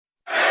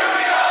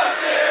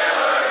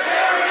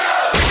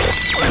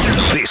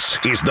This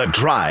is The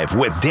Drive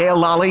with Dale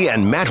Lally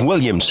and Matt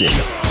Williamson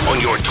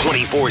on your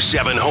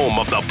 24/7 home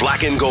of the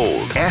black and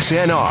gold.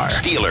 SNR,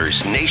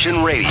 Steelers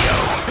Nation Radio.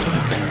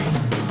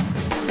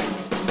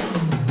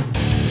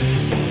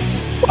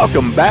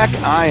 Welcome back.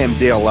 I am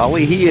Dale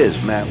Lally. He is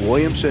Matt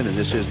Williamson, and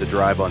this is The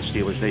Drive on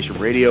Steelers Nation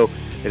Radio.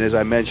 And as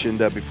I mentioned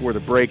before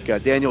the break,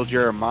 Daniel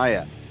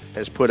Jeremiah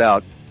has put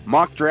out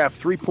Mock Draft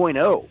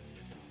 3.0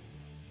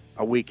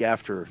 a week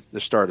after the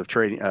start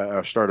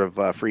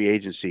of free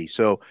agency.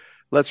 So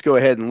let's go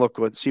ahead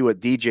and see what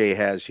DJ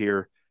has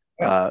here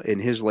in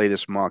his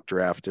latest mock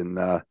draft. And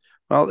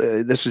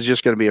this is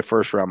just going to be a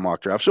first round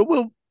mock draft.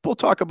 So we'll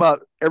talk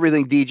about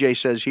everything DJ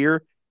says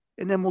here,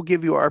 and then we'll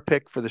give you our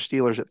pick for the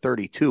Steelers at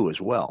 32 as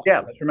well.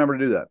 Yeah, let's remember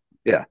to do that.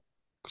 Yeah.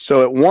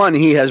 So at 1,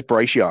 he has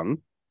Bryce Young,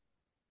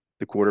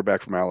 the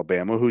quarterback from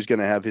Alabama, who's going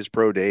to have his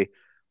pro day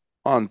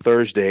on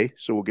Thursday.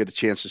 So we'll get a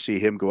chance to see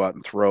him go out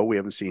and throw. We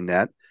haven't seen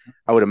that.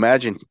 I would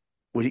imagine.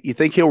 You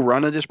think he'll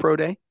run at his pro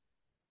day?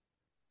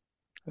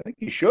 I think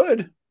he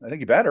should. I think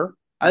he better.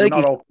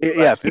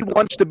 If he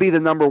wants to be the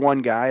number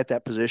one guy at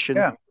that position,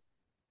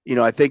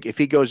 I think if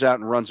he goes out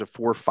and runs a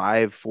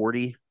 4.5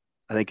 40,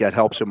 I think that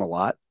helps him a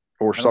lot,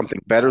 or something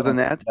better than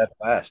that. That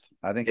fast.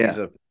 I think he's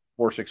a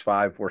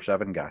 4.65,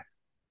 4.7 guy.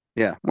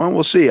 Yeah. Well,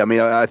 we'll see. I mean,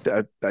 I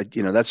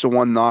that's the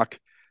one knock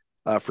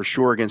for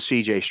sure against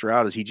CJ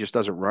Stroud is he just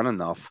doesn't run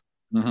enough.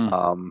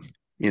 Mm-hmm.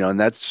 And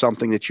that's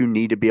something that you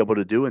need to be able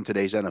to do in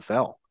today's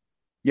NFL.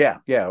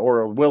 Yeah,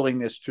 or a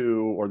willingness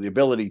to, or the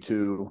ability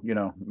to,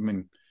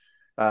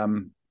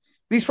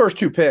 these first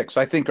two picks,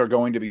 I think, are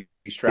going to be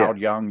Stroud,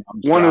 Young.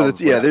 One of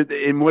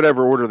the, in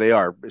whatever order they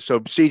are. So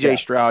CJ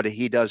Stroud,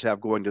 he does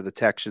have going to the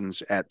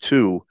Texans at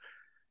 2.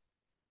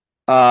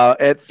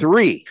 At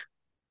 3,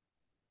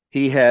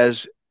 he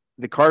has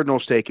the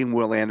Cardinals taking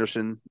Will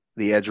Anderson,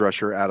 the edge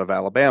rusher out of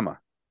Alabama.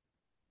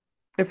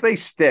 If they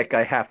stick,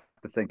 I have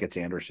to think it's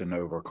Anderson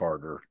over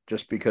Carter,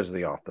 just because of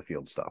the off the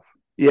field stuff.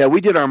 Yeah,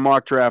 we did our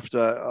mock draft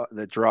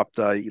that dropped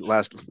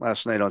last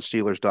night on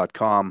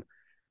Steelers.com,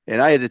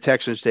 and I had the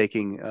Texans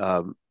taking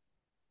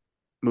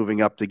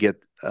moving up to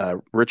get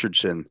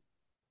Richardson,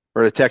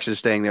 or the Texans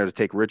staying there to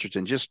take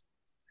Richardson.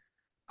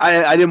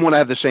 I didn't want to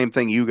have the same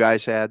thing you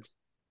guys had.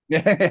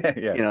 Yeah.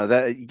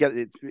 That you got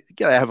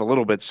to have a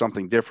little bit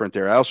something different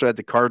there. I also had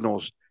the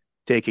Cardinals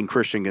taking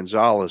Christian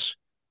Gonzalez,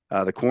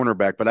 the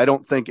cornerback, but I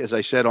don't think, as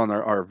I said on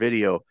our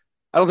video,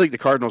 I don't think the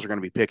Cardinals are going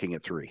to be picking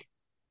at 3.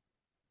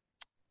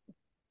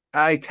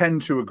 I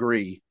tend to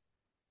agree.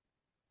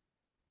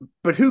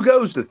 But who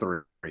goes to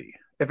 3?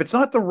 If it's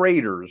not the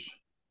Raiders,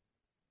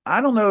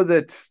 I don't know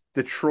that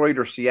Detroit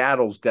or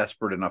Seattle's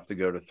desperate enough to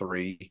go to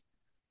 3.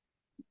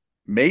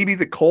 Maybe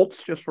the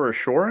Colts, just for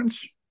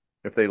assurance,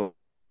 if they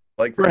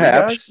like the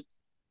perhaps. Guys.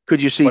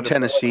 Could you see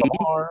Tennessee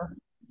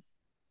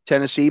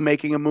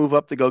making a move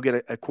up to go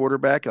get a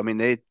quarterback? I mean,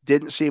 they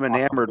didn't seem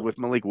enamored with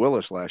Malik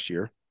Willis last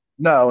year.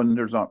 No, and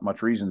there's not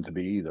much reason to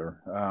be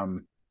either.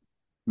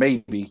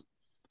 Maybe.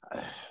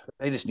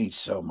 They just need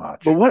so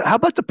much. But how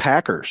about the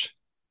Packers?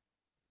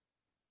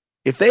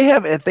 If they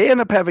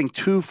end up having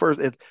 2 first,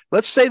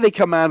 let's say they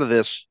come out of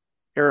this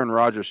Aaron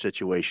Rodgers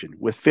situation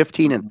with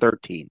 15 and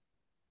 13,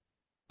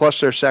 plus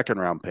their second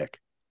round pick,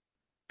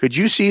 could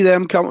you see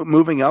them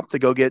moving up to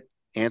go get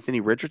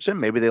Anthony Richardson?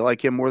 Maybe they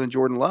like him more than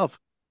Jordan Love.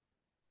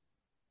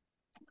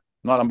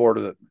 Not on board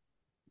with it.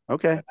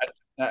 Okay.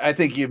 I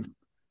think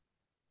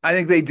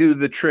they do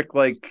the trick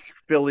like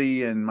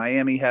Philly and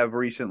Miami have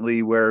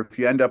recently, where if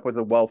you end up with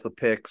a wealth of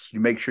picks,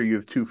 you make sure you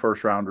have 2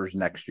 first rounders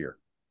next year.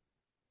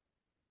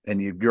 And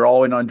you're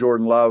all in on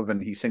Jordan Love,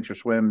 and he sinks or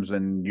swims,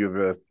 and you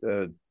have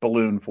a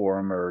balloon for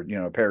him, or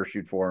a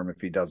parachute for him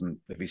if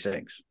he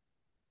sinks.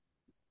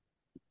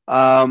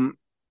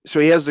 So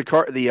he has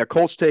the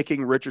Colts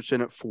taking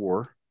Richardson at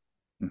 4.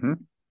 Mm-hmm.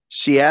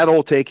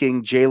 Seattle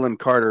taking Jalen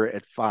Carter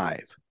at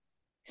 5.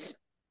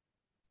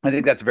 I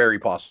think that's very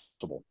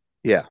possible.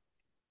 Yeah.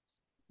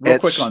 Real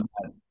quick on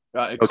that.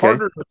 Okay.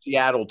 Carter to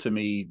Seattle, to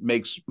me,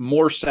 makes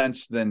more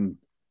sense than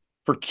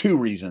for 2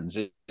 reasons.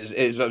 I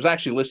was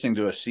actually listening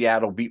to a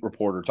Seattle beat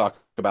reporter talk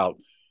about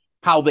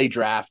how they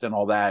draft and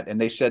all that, and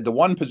they said the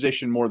one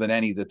position more than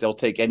any that they'll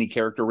take any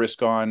character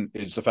risk on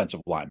is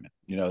defensive linemen.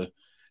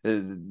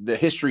 The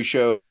history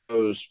shows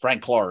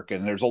Frank Clark,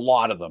 and there's a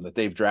lot of them that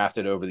they've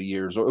drafted over the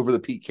years, over the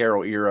Pete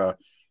Carroll era,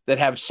 that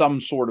have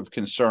some sort of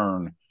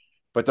concern,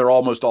 but they're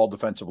almost all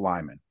defensive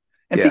linemen.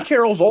 And Pete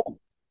Carroll's old.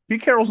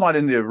 Pete Carroll's not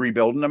in the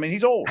rebuilding. I mean,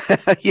 he's old.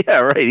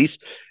 Yeah, right. He's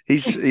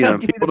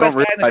people don't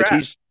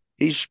realize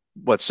he's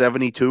what,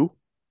 72?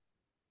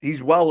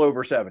 He's well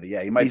over 70.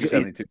 Yeah, he might be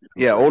 72.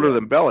 Yeah, older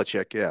than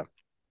Belichick. Yeah,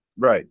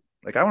 right.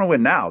 Like, I want to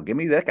win now. Give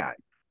me that guy.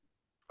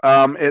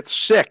 At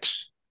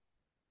 6,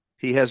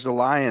 he has the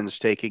Lions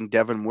taking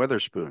Devin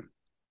Witherspoon.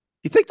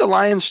 You think the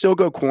Lions still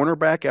go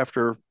cornerback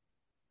after?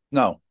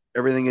 No,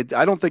 everything.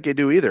 I don't think they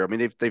do either. I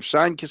mean, they've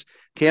signed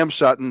Cam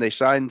Sutton. They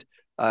signed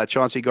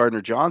Chauncey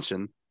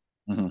Gardner-Johnson.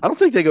 Mm-hmm. I don't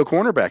think they go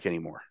cornerback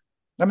anymore.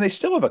 I mean, they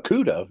still have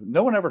Akuda.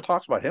 No one ever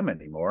talks about him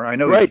anymore. I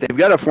know. Right. They've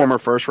got a former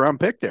first-round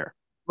pick there.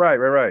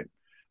 Right.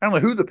 I don't know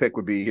who the pick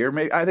would be here.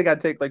 Maybe I think I'd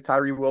take like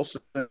Tyree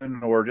Wilson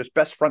or just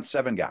best front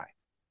seven guy.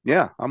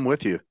 Yeah, I'm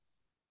with you.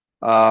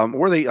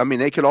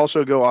 They could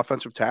also go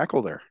offensive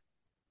tackle there.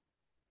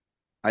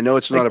 I know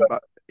it's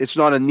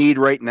not a need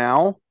right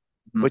now,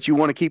 but you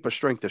want to keep a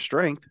strength to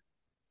strength.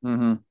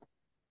 Mm-hmm.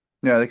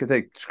 Yeah, they could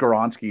take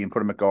Skoronski and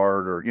put him at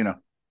guard, or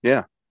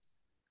Yeah.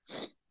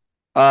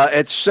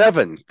 At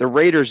 7, the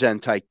Raiders then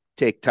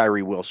take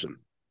Tyree Wilson.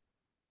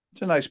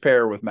 It's a nice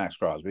pair with Max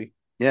Crosby.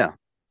 Yeah.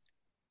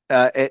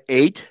 At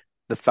 8,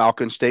 the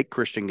Falcons take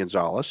Christian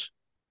Gonzalez.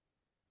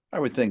 I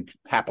would think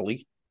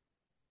happily.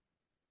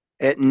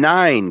 At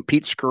 9,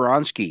 Pete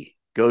Skoronski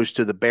goes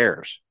to the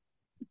Bears.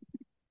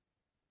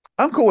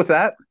 I'm cool with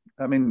that.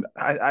 I mean,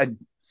 I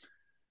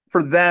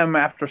for them,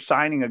 after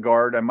signing a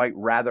guard, I might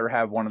rather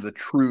have one of the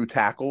true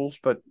tackles,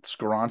 but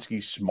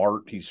Skoronski's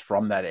smart. He's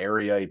from that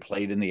area. He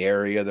played in the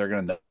area. They're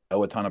going to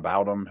know a ton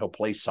about him. He'll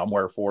play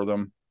somewhere for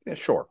them. Yeah,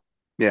 sure.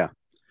 Yeah.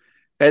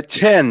 At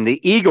 10,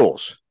 the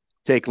Eagles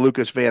take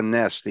Lucas Van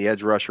Ness, the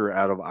edge rusher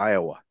out of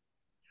Iowa.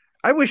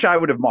 I wish I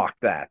would have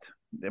mocked that.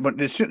 But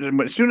as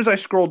soon as I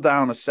scrolled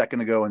down a second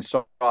ago and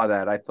saw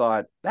that, I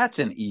thought, that's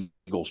an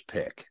Eagles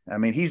pick. I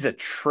mean, he's a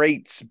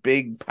traits,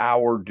 big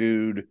power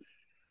dude.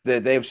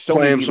 That they have so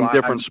many some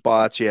different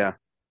spots, yeah.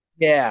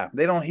 Yeah,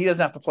 he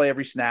doesn't have to play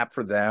every snap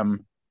for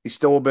them. He's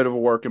still a bit of a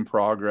work in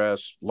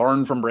progress.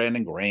 Learn from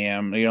Brandon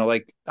Graham.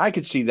 I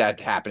could see that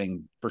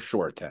happening for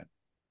sure at 10.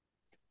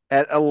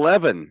 At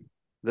 11,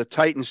 the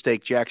Titans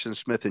take Jackson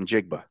Smith and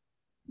Jigba.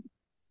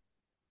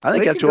 I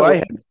think that's who I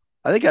had.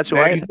 I think that's who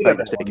I had the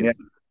Titans taking. Yeah.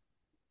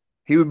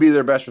 He would be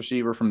their best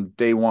receiver from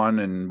day one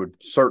and would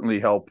certainly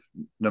help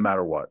no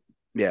matter what.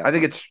 Yeah. I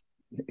think it's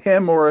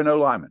him or an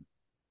O-lineman.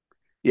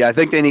 Yeah, I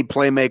think they need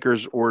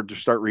playmakers or to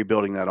start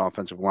rebuilding that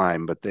offensive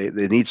line, but they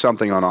need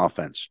something on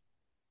offense.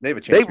 They have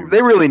a chance.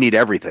 They really need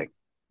everything.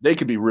 They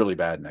could be really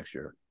bad next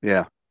year.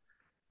 Yeah.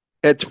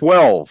 At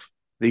 12,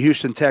 the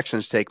Houston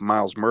Texans take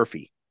Myles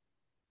Murphy.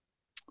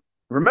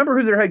 Remember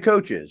who their head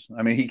coach is.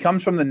 I mean, he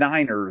comes from the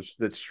Niners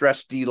that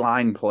stress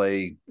D-line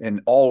play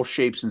in all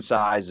shapes and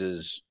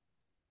sizes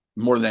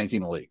more than anything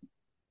in the league.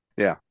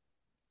 Yeah.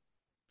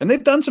 And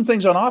they've done some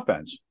things on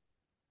offense.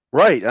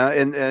 Right.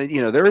 And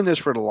they're in this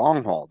for the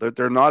long haul.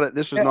 They're not.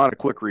 This is not a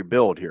quick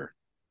rebuild here.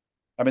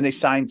 I mean, they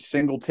signed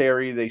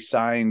Singletary. They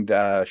signed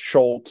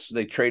Schultz.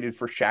 They traded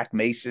for Shaq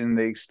Mason.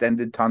 They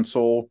extended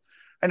Tunsil.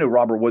 I know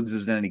Robert Woods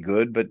isn't any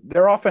good, but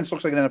their offense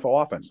looks like an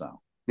NFL offense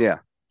now. Yeah.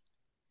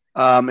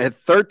 At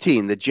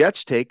 13, the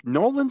Jets take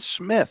Nolan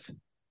Smith.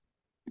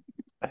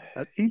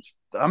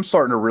 I'm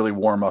starting to really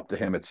warm up to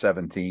him at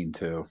 17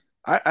 too.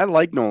 I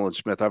like Nolan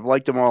Smith. I've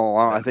liked him all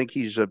along. I think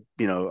he's I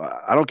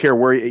don't care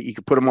where you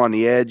could put him on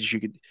the edge.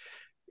 You could,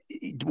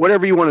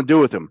 whatever you want to do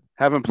with him.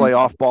 Have him play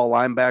off-ball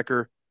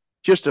linebacker.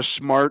 Just a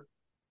smart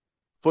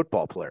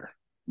football player.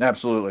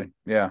 Absolutely.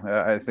 Yeah.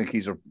 I think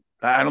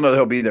I don't know that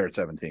he'll be there at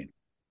 17.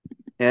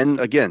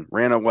 And again,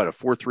 ran a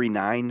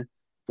 4.39,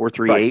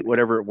 4.38, right,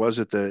 whatever it was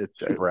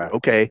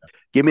okay.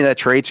 Give me that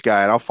traits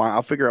guy and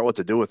I'll figure out what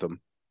to do with him.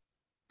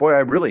 Boy, I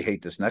really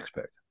hate this next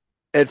pick.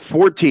 At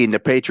 14, the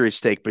Patriots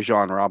take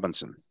Bijan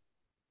Robinson.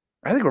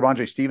 I think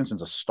Ramondre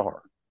Stevenson's a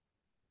star.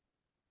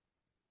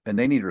 And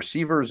they need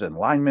receivers and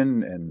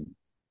linemen, and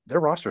their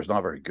roster is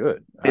not very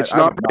good. It's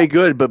not very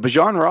good, but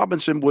Bijan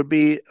Robinson would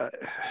be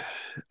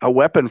a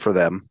weapon for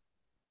them.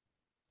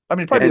 I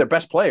mean, probably their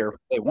best player.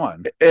 They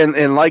won.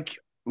 And like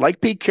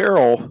Pete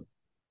Carroll,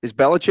 is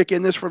Belichick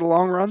in this for the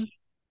long run?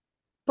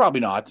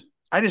 Probably not.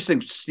 I just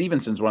think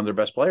Stevenson's one of their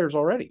best players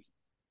already.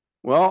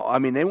 Well, I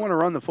mean, they want to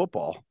run the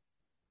football.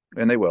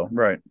 And they will,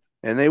 right?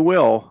 And they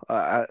will.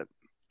 I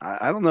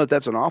don't know if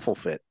that's an awful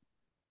fit.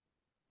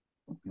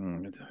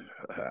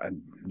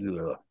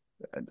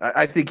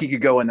 I think he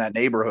could go in that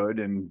neighborhood,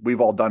 and we've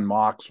all done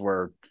mocks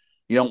where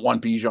you don't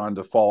want Bijan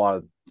to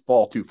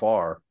fall too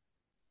far.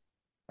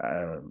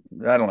 I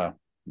don't know.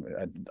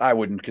 I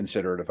wouldn't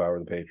consider it if I were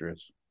the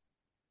Patriots.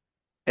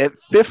 At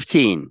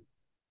 15,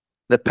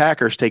 the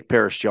Packers take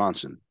Paris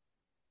Johnson.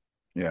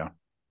 Yeah,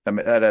 I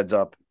mean, that adds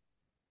up.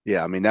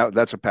 Yeah, I mean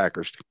that's a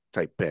Packers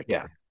type pick.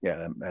 Yeah,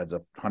 that adds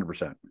up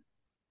 100%.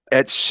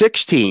 At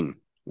 16,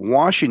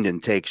 Washington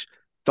takes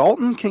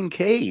Dalton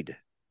Kincaid.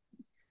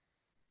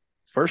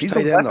 He's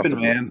a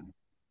weapon, man.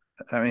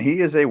 I mean,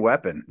 he is a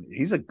weapon.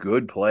 He's a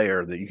good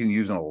player that you can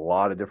use in a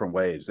lot of different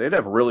ways. They'd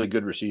have a really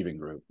good receiving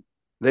group.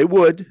 They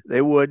would.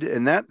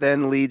 And that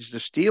then leads the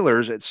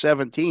Steelers at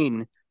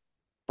 17.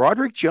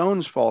 Broderick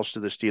Jones falls to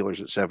the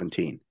Steelers at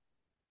 17.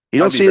 You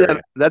don't see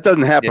that. That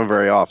doesn't happen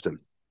very often.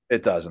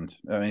 It doesn't.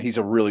 I mean, he's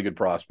a really good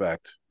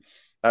prospect.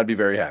 I'd be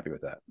very happy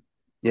with that.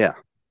 Yeah.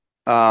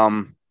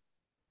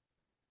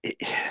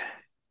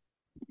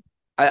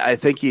 I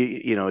think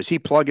is he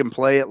plug and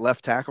play at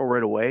left tackle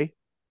right away?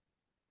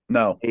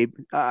 No.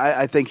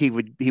 I think he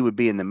would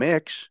be in the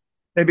mix.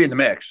 Maybe in the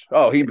mix.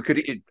 Oh, he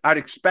could. I'd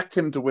expect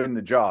him to win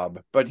the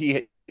job, but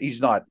he's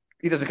not.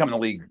 He doesn't come in the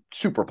league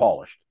super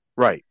polished.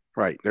 Right.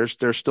 There's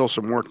still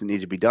some work that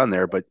needs to be done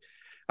there, but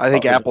I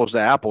think apples to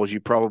apples, you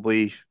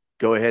probably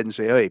go ahead and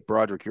say, "Hey,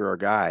 Broderick, you're our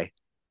guy."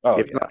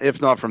 Oh,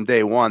 if not from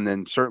day one,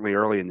 then certainly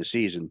early in the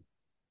season.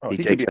 He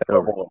takes that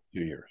over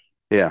 2 years.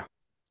 Yeah.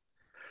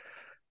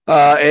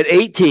 At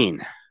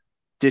 18,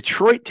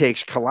 Detroit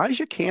takes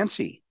Kalijah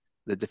Kancey,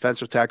 the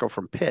defensive tackle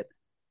from Pitt.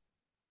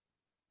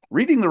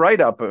 Reading the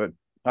write-up,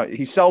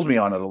 he sells me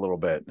on it a little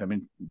bit. I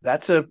mean,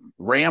 that's a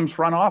Rams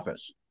front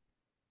office.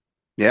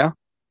 Yeah.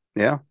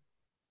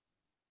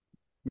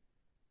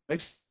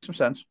 Makes some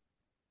sense.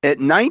 At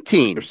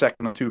 19, they're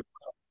second on 2.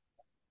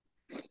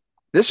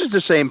 This is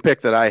the same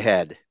pick that I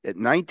had at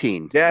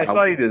 19. Yeah, I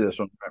saw you do this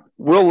one.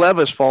 Will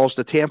Levis falls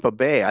to Tampa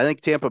Bay. I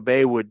think Tampa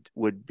Bay would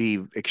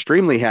be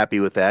extremely happy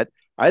with that.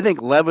 I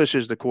think Levis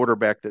is the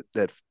quarterback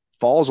that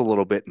falls a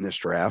little bit in this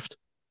draft.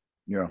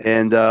 Yeah,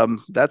 and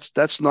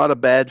that's not a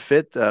bad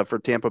fit for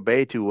Tampa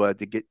Bay to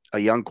get a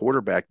young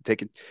quarterback,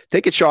 take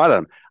a shot at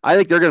him. I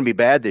think they're going to be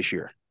bad this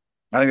year.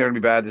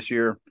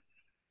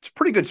 It's a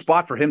pretty good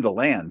spot for him to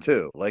land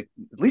too. Like,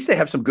 at least they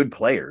have some good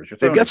players.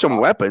 They've got some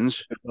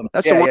weapons.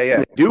 That's the one thing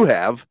they do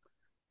have.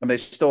 And they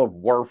still have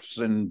Wirfs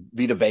and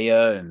Vita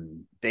Vea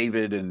and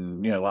David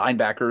and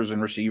linebackers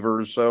and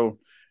receivers. So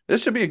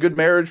this should be a good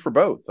marriage for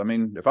both. I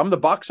mean, if I'm the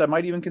Bucs, I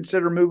might even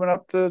consider moving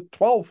up to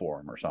 12 for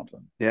him or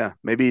something. Yeah,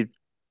 maybe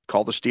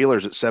call the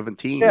Steelers at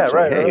 17. Yeah, say,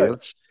 right. Hey,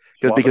 let's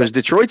because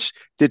Detroit's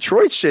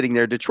sitting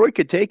there. Detroit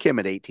could take him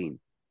at 18.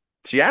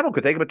 Seattle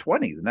could take him at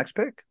 20, the next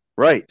pick.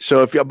 Right.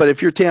 So if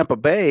you're Tampa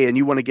Bay and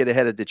you want to get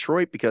ahead of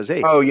Detroit because I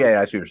see what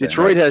you're saying.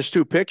 Detroit has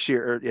 2 picks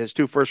here, or has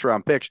 2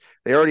 first-round picks.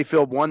 They already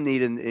filled one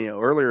need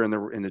earlier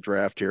in the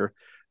draft here.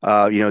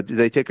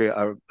 They take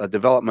a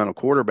developmental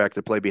quarterback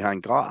to play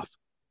behind Goff.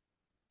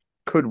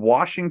 Could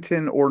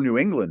Washington or New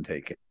England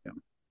take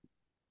him?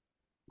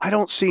 I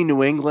don't see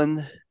New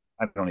England.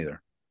 I don't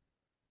either.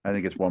 I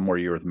think it's one more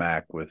year with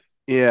Mac with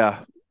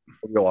a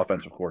real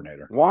offensive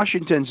coordinator.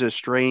 Washington's a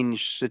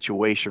strange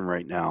situation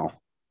right now.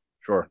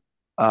 Sure.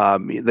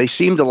 They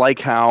seem to like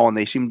Howell and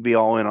they seem to be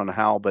all in on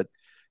Howell, but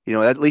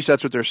at least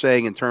that's what they're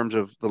saying in terms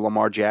of the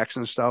Lamar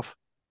Jackson stuff.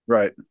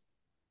 Right.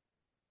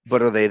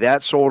 But are they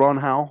that sold on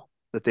Howell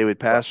that they would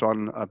pass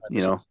on,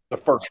 the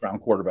first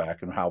round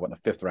quarterback, and Howell in the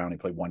 5th round, he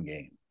played 1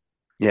 game.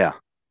 Yeah.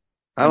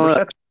 I don't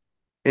know.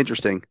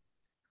 Interesting.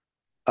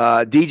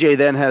 DJ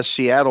then has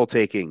Seattle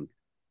taking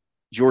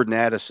Jordan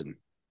Addison,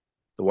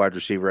 the wide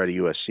receiver out of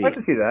USC. I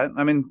can see that.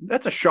 I mean,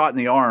 that's a shot in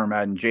the arm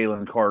adding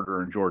Jalen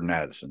Carter and Jordan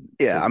Addison.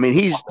 Yeah, I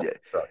mean,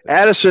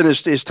 Addison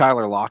is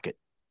Tyler Lockett.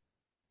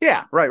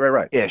 Yeah,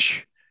 right.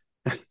 Ish.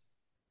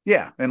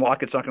 Yeah, and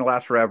Lockett's not going to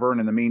last forever, and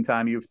in the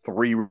meantime, you have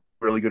 3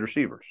 really good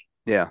receivers.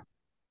 Yeah.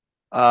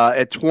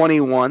 At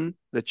 21,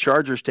 the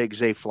Chargers take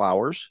Zay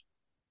Flowers.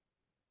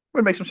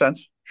 Would make some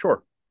sense.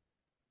 Sure.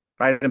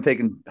 I am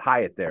taking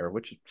Hyatt there,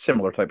 which is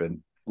similar type of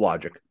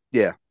logic.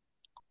 Yeah.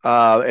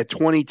 At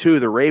 22,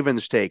 the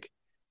Ravens take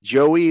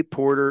Joey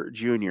Porter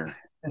Jr.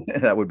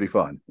 That would be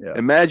fun. Yeah.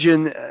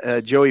 Imagine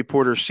Joey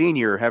Porter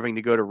Sr. having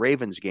to go to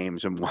Ravens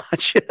games and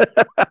watch.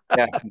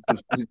 Yeah,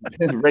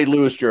 his Ray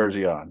Lewis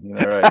jersey on.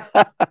 Right.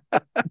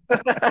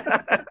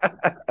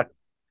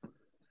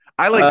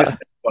 I like this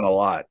one a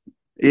lot.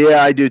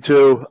 Yeah, I do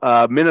too.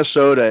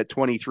 Minnesota at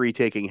 23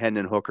 taking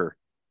Hendon Hooker.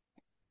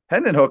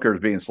 Hendon Hooker is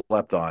being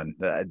slept on.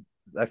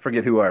 I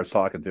forget who I was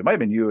talking to. It might have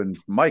been you and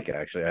Mike,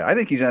 actually. I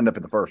think he's ended up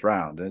in the first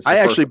round.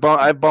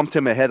 I bumped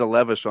him ahead of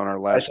Levis on our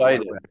last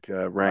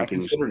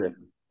rankings.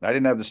 I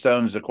didn't have the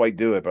stones to quite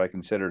do it, but I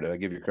considered it. I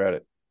give you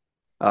credit.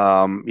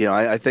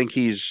 I think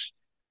he's,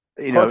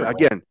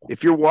 again,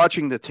 if you're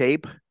watching the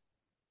tape,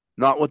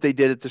 not what they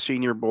did at the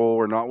Senior Bowl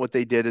or not what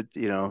they did at,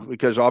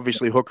 because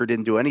obviously Hooker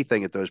didn't do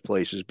anything at those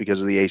places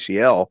because of the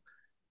ACL.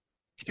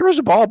 He throws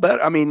the ball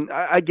better. I mean,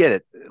 I get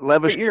it.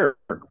 Levis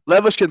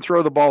can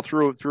throw the ball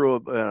through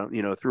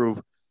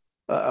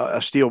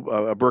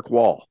a brick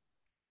wall.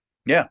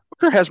 Yeah,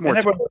 Hooker has more.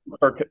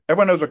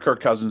 Everyone knows what Kirk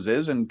Cousins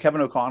is, and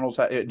Kevin O'Connell's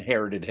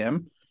inherited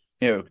him.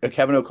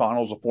 Kevin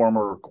O'Connell's a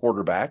former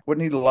quarterback.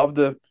 Wouldn't he love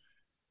to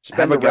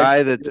spend a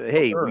guy that?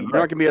 Hey, you're not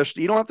going to be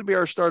you don't have to be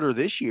our starter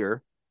this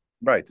year,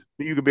 right?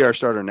 But you could be our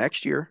starter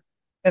next year.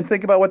 And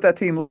think about what that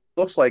team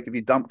looks like if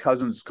you dump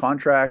Cousins'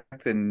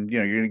 contract and,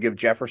 you're going to give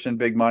Jefferson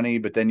big money,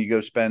 but then you go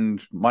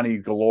spend money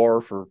galore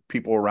for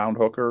people around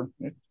Hooker.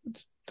 It's a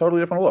totally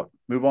different look.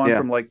 Move on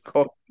from like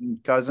Cook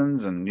and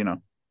Cousins and,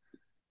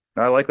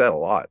 I like that a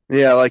lot.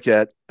 Yeah, I like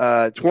that.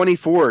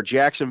 24,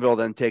 Jacksonville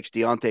then takes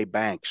Deonte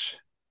Banks.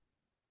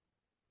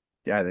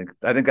 Yeah,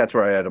 I think that's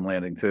where I had him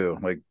landing too.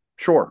 Like,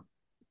 sure.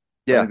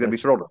 Yeah. I think they'd be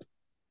thrilled.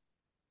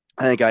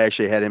 I think I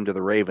actually had him to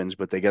the Ravens,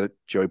 but they got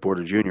Joey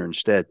Porter Jr.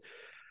 instead.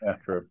 Yeah,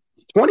 true.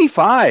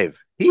 25.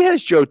 He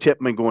has Joe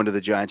Tippmann going to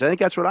the Giants. I think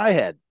that's what I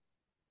had.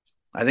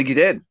 I think he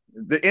did.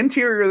 The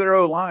interior of their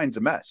O-line's a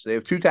mess. They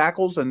have 2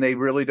 tackles, and they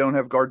really don't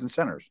have guards and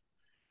centers.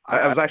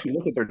 I was actually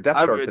looking at their depth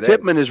chart today.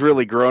 Tippmann has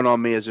really grown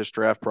on me as this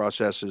draft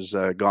process has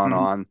gone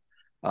on.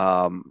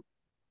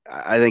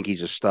 I think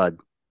he's a stud.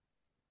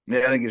 Yeah,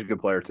 I think he's a good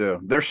player,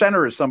 too. Their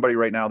center is somebody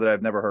right now that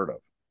I've never heard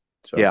of.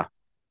 So. Yeah.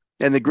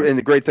 And the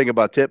great thing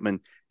about Tippmann,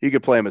 you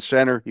could play him at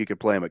center. You could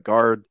play him at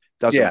guard.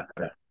 Doesn't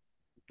matter.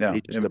 Yeah,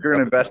 if you're going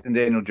to invest in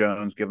Daniel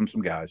Jones, give him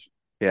some guys.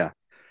 Yeah.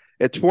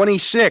 At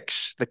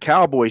 26, the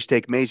Cowboys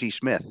take Maisie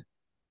Smith.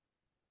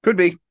 Could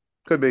be.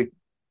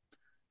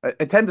 I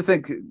tend to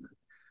think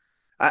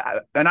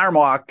in our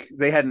mock,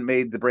 they hadn't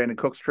made the Brandon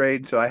Cooks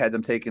trade, so I had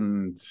them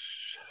taking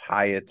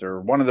Hyatt or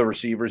one of the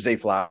receivers, Zay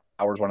Flowers,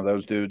 one of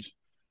those dudes.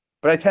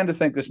 But I tend to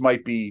think this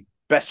might be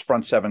best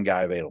front seven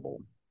guy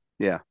available.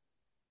 Yeah.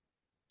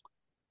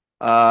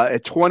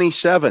 At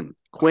 27,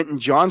 Quentin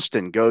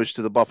Johnston goes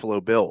to the Buffalo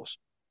Bills.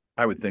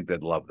 I would think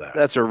they'd love that.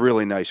 That's a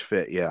really nice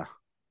fit, yeah.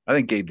 I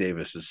think Gabe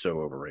Davis is so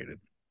overrated.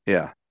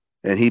 Yeah.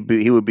 And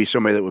he would be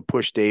somebody that would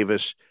push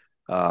Davis.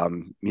 Yeah.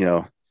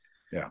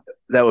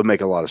 That would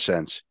make a lot of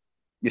sense.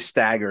 You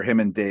stagger him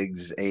and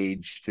Diggs'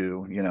 age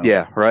too,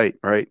 Yeah, right.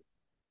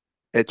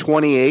 At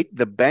 28,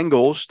 the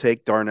Bengals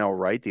take Darnell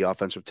Wright, the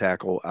offensive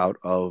tackle out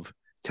of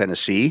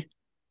Tennessee.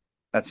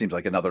 That seems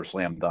like another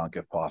slam dunk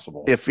if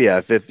possible. If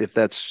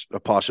that's a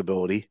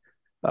possibility.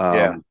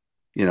 That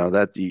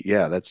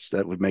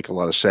would make a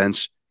lot of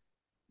sense.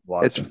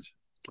 It's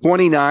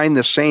 29,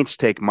 the Saints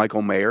take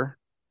Michael Mayer,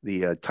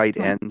 the tight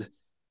end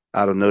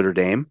out of Notre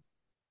Dame.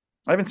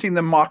 I haven't seen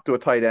them mock to a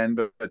tight end,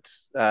 but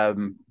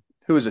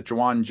who is it?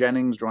 Juwan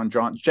Jennings?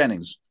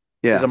 Jennings.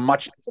 Yeah. Is a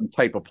much different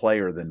type of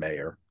player than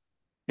Mayer.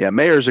 Yeah,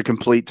 Mayer's a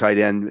complete tight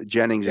end.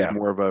 Jennings is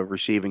more of a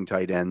receiving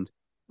tight end.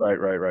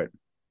 Right.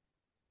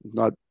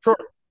 Not sure.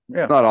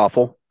 Yeah. Not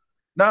awful.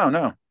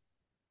 No.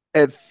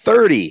 At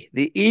 30,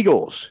 the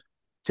Eagles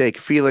take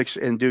Felix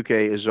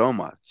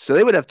Nduke-Uzomah. So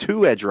they would have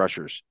two edge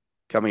rushers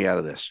coming out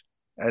of this.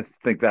 I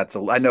think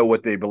I know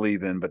what they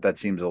believe in, but that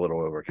seems a little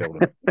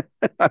overkill.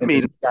 I mean,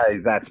 is this guy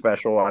that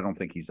special? I don't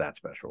think he's that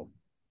special.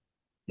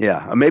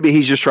 Yeah. Maybe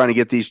he's just trying to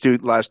get these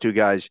last two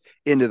guys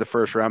into the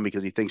first round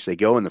because he thinks they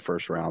go in the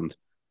first round.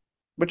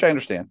 Which I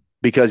understand.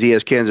 Because he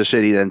has Kansas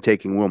City then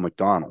taking Will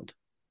McDonald.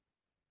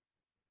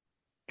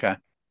 Okay.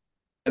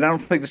 And I don't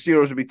think the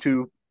Steelers would be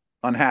too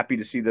unhappy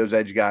to see those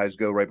edge guys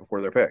go right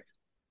before their pick.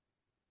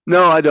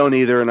 No, I don't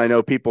either. And I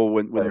know people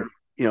when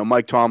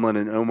Mike Tomlin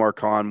and Omar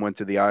Khan went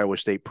to the Iowa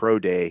State Pro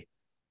Day,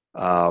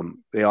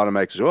 they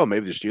automatically said,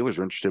 maybe the Steelers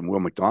are interested in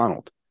Will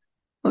McDonald.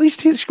 Well,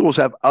 these schools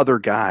have other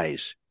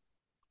guys.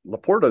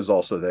 Laporta's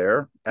also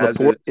there.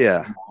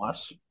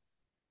 Moss.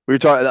 We were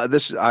talking.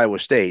 This is Iowa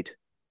State.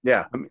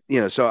 Yeah.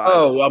 I'm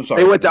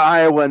sorry. They went to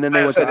Iowa and then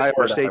they went to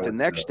Iowa State the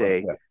next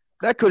day. Yeah.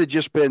 That could have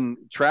just been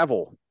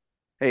travel.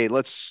 Hey,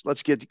 let's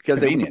get because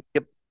they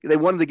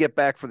wanted to get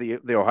back for the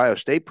Ohio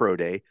State Pro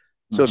Day.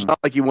 So It's not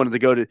like you wanted to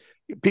go to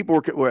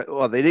people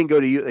were they didn't go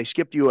to they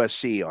skipped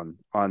USC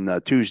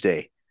on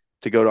Tuesday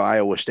to go to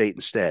Iowa State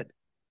instead.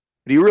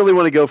 Do you really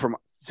want to go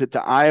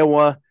to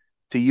Iowa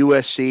to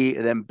USC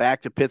and then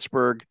back to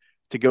Pittsburgh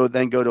to go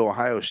to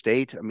Ohio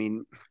State? I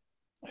mean,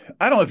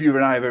 I don't know if you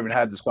and I have ever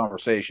had this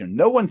conversation.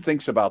 No one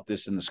thinks about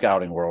this in the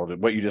scouting world.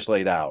 What you just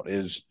laid out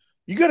is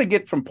you got to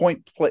get from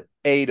point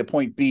A to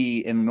point B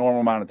in a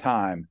normal amount of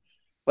time.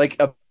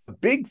 Like a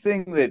big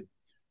thing that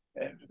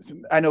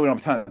I know we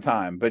don't have a ton of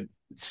time, but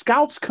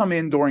scouts come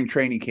in during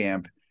training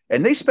camp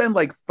and they spend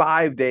like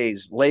 5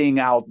 days laying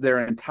out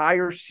their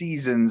entire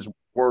season's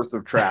worth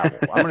of travel.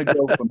 I'm going to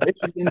go from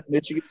Michigan to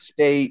Michigan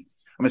State.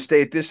 I'm going to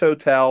stay at this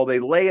hotel. They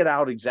lay it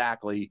out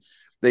exactly.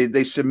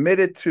 They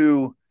submit it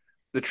to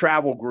the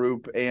travel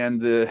group and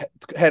the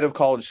head of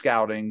college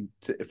scouting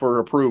for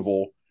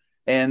approval.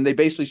 And they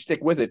basically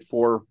stick with it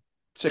for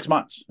 6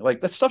 months.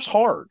 Like that stuff's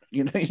hard.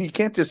 You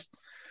can't just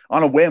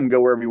on a whim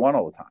go wherever you want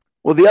all the time.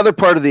 Well, the other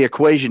part of the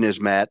equation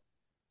is, Matt,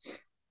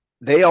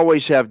 they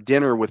always have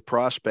dinner with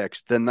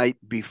prospects the night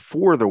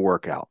before the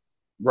workout.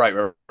 Right.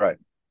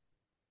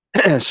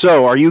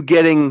 So are you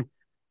getting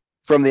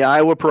from the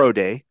Iowa Pro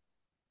Day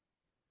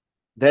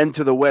then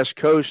to the West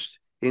Coast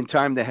in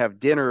time to have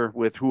dinner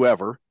with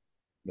whoever?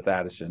 With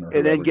Addison.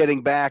 And then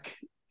getting back.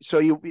 So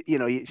you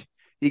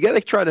got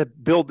to try to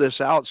build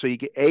this out so you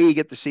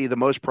get to see the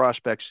most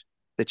prospects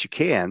that you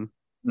can.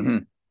 Mm-hmm.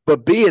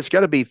 But B, it's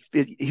got to be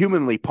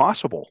humanly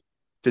possible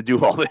to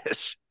do all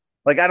this.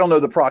 Like, I don't know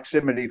the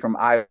proximity from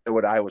Iowa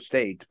to Iowa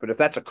State, but if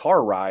that's a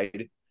car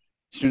ride,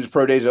 as soon as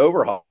pro day's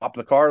over, hop in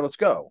the car, let's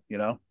go.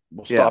 We'll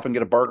stop and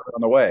get a burger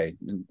on the way,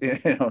 and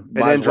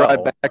then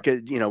drive back.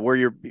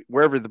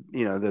 Wherever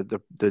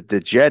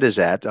the jet is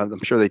at.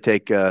 I'm sure they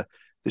take the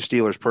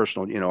Steelers'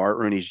 personal, Art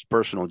Rooney's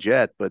personal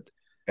jet. But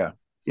yeah,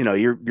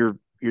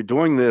 you're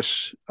doing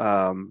this,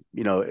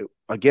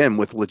 again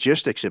with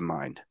logistics in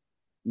mind.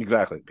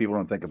 Exactly. People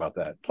don't think about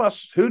that.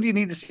 Plus, who do you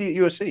need to see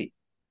at USC?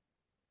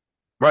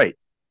 Right.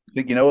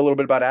 Think you know a little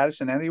bit about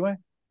Addison anyway?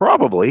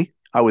 Probably.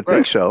 I would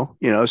think so.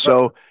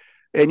 So,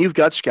 and you've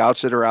got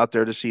scouts that are out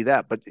there to see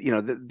that. But,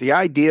 the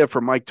idea for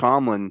Mike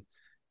Tomlin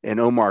and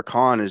Omar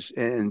Khan is,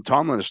 and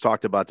Tomlin has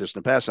talked about this in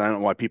the past, and I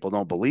don't know why people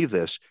don't believe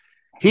this.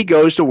 He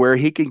goes to where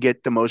he can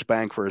get the most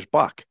bang for his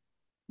buck.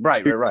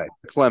 Right.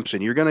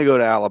 Clemson. You're going to go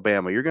to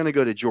Alabama. You're going to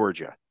go to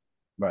Georgia.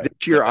 Right.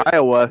 This year,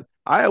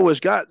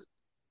 Iowa's got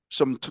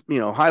some,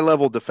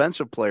 high-level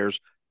defensive players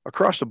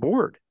across the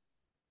board.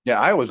 Yeah,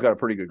 Iowa's got a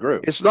pretty good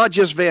group. It's not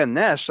just Van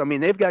Ness. I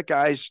mean, they've got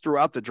guys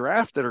throughout the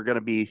draft that are going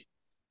to be,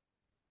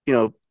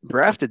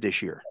 drafted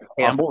this year.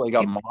 Campbell, they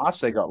got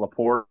Moss, they got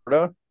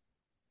Laporta.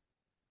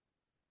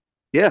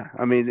 Yeah,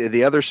 I mean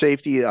the other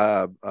safety,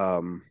 I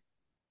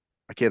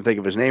can't think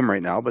of his name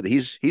right now, but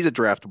he's a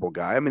draftable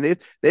guy. I mean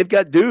they've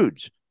got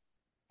dudes.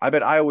 I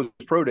bet Iowa's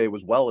pro day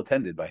was well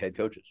attended by head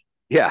coaches.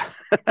 Yeah,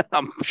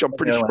 I'm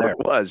pretty sure it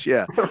was.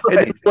 Yeah,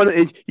 Right.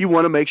 And you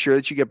want to make sure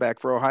that you get back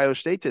for Ohio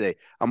State today.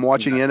 I'm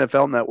watching the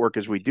NFL Network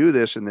as we do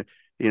this, and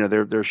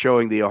they're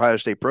showing the Ohio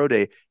State Pro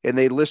Day, and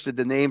they listed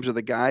the names of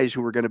the guys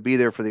who were going to be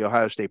there for the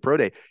Ohio State Pro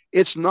Day.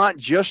 It's not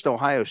just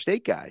Ohio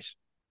State guys.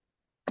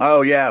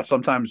 Oh yeah,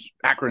 sometimes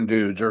Akron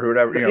dudes or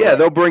whatever. Yeah,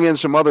 they'll bring in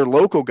some other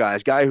local guy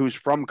who's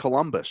from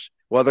Columbus.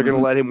 Well, they're going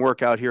to let him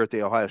work out here at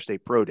the Ohio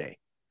State Pro Day.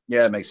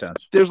 Yeah, it makes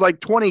sense. There's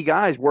like 20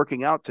 guys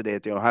working out today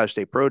at the Ohio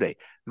State Pro Day.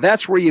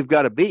 That's where you've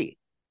got to be.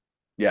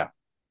 Yeah.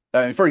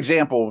 I mean, for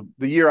example,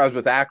 the year I was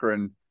with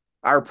Akron,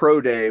 our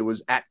pro day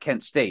was at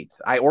Kent State.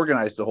 I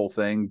organized the whole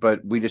thing,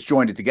 but we just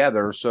joined it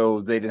together so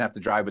they didn't have to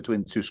drive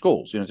between the two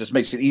schools. It just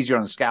makes it easier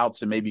on the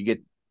scouts and maybe get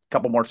a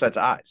couple more sets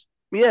of eyes.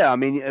 Yeah, I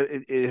mean,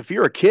 if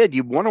you're a kid,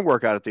 you want to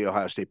work out at the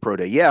Ohio State Pro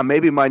Day. Yeah,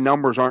 maybe my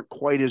numbers aren't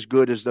quite as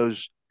good as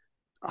those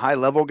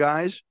high-level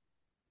guys,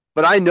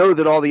 but I know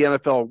that all the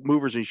NFL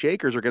movers and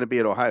shakers are going to be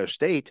at Ohio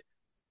State.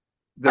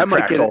 I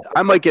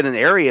might get an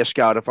area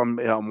scout if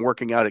I'm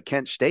working out at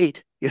Kent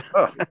State.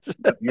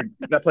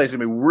 That place is going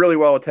to be really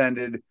well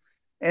attended.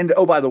 And,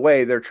 oh, by the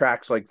way, their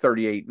track's like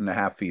 38 and a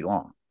half feet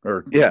long.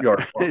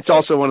 It's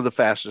also one of the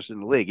fastest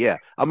in the league. Yeah,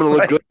 I'm going to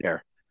look good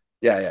there.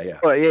 Yeah.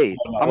 Well, hey,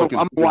 I'm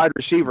a wide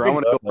receiver. I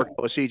want to go work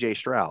with CJ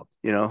Stroud,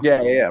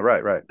 Yeah,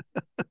 right.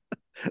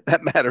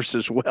 That matters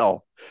as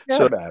well. Yeah,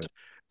 so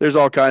there's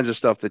all kinds of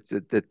stuff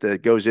that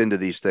goes into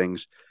these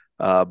things.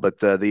 But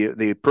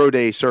the pro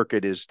day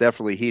circuit is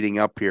definitely heating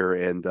up here.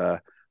 And,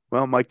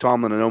 Mike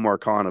Tomlin and Omar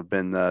Khan have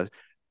been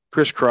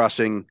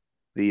crisscrossing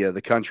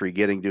the country,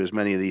 getting to as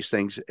many of these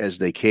things as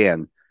they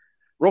can.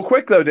 Real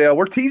quick, though, Dale,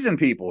 we're teasing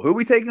people. Who are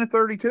we taking at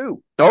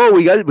 32? Oh,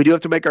 we do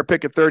have to make our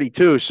pick at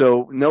 32.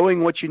 So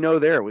knowing what you know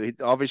there,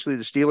 obviously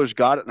the Steelers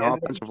got an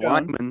offensive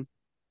lineman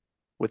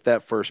with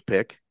that first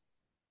pick.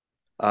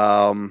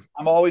 I'm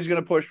always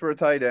going to push for a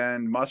tight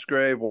end.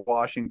 Musgrave,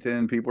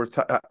 Washington. People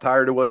are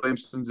tired of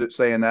Williamson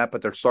saying that,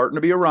 but they're starting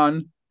to be a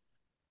run.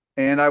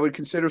 And I would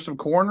consider some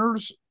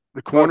corners.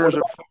 The corners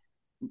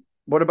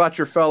what about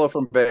your fellow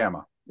from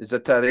Bama? Is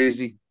that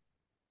easy?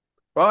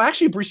 Well,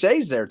 actually,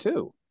 Brisset's there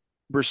too.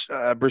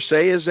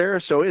 Brisset is there,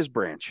 so is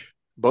Branch.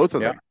 Both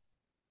of them.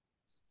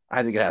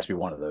 I think it has to be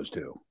one of those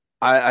two.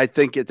 I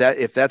think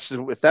if that's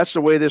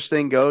the way this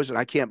thing goes, and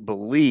I can't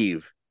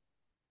believe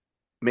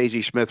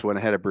Mazie Smith went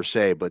ahead of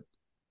Brisset, but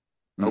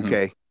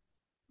okay.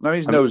 No,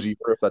 he's nosy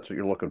if that's what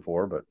you're looking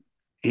for, but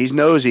he's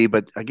nosy.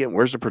 But again,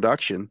 where's the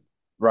production?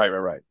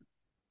 Right.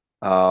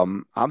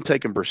 I'm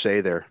taking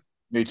Brisset there.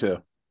 Me too.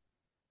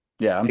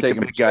 Yeah, I'm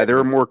taking a big guy. There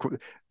are more.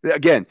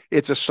 Again,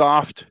 it's a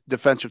soft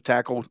defensive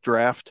tackle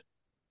draft.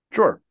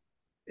 Sure.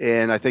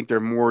 And I think there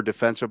are more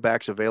defensive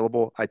backs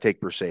available. I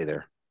take Brisset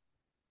there.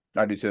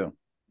 I do too.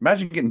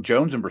 Imagine getting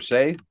Jones and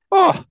Brisset.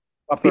 Oh,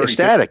 be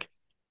ecstatic.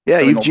 Yeah,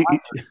 your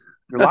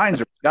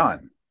lines are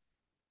done.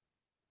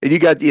 And you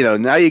got,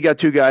 now you got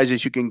two guys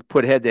that you can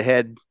put head to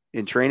head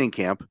in training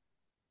camp.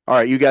 All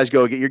right, you guys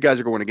go. Your guys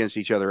are going against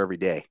each other every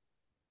day.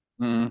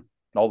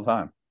 All the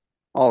time.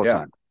 All the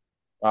time.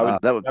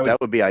 That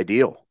would be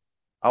ideal.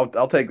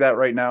 I'll take that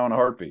right now in a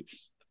heartbeat.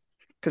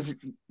 Because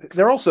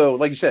they're also,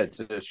 like you said, it's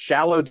a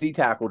shallow D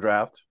tackle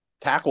draft.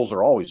 Tackles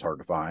are always hard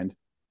to find.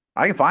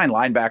 I can find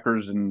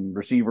linebackers and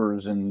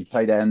receivers and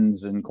tight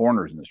ends and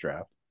corners in this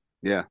draft.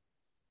 Yeah.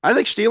 I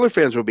think Steeler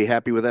fans will be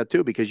happy with that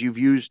too, because you've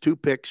used 2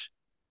 picks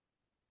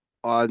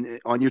on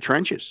your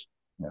trenches.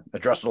 Yeah.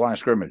 Address the line of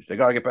scrimmage. They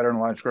got to get better in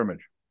the line of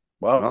scrimmage.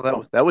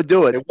 Well, that would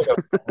do it.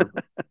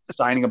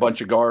 Signing a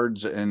bunch of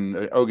guards and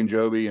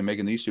Ogunjobi and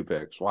making these 2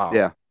 picks. Wow.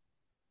 Yeah.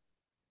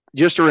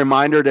 Just a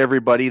reminder to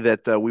everybody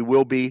that we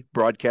will be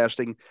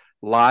broadcasting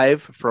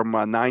live from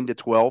 9 to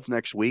 12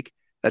 next week.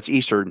 That's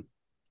Eastern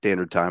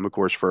Standard Time. Of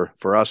course,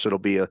 for us, it'll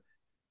be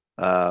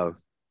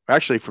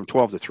actually from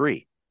 12 to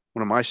 3.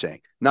 What am I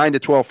saying? 9 to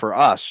 12 for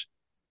us,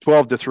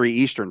 12 to 3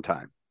 Eastern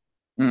Time.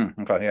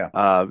 Okay,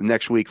 yeah.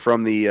 Next week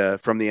from the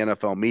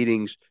NFL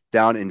meetings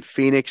down in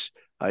Phoenix.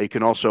 You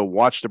can also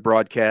watch the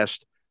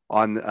broadcast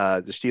on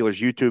the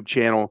Steelers YouTube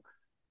channel.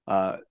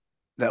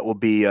 That will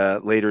be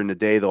later in the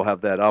day. They'll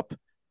have that up.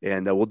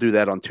 And we'll do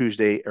that on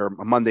Tuesday or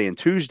Monday and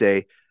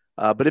Tuesday.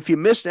 But if you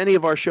missed any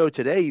of our show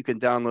today, you can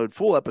download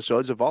full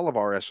episodes of all of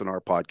our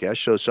SNR podcast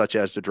shows, such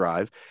as The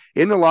Drive,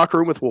 In the Locker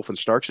Room with Wolf and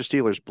Starks, The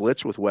Steelers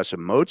Blitz with Wes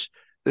and Moats,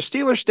 The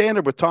Steelers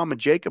Standard with Tom and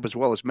Jacob, as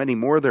well as many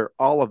more. They're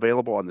all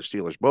available on the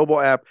Steelers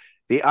mobile app,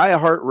 the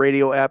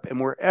iHeartRadio app,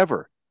 and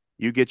wherever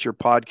you get your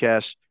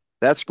podcasts.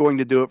 That's going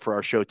to do it for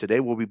our show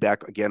today. We'll be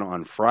back again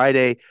on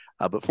Friday.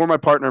 But for my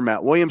partner,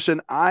 Matt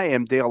Williamson, I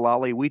am Dale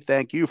Lally. We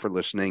thank you for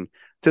listening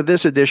to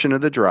this edition of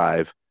The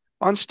Drive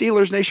on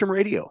Steelers Nation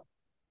Radio.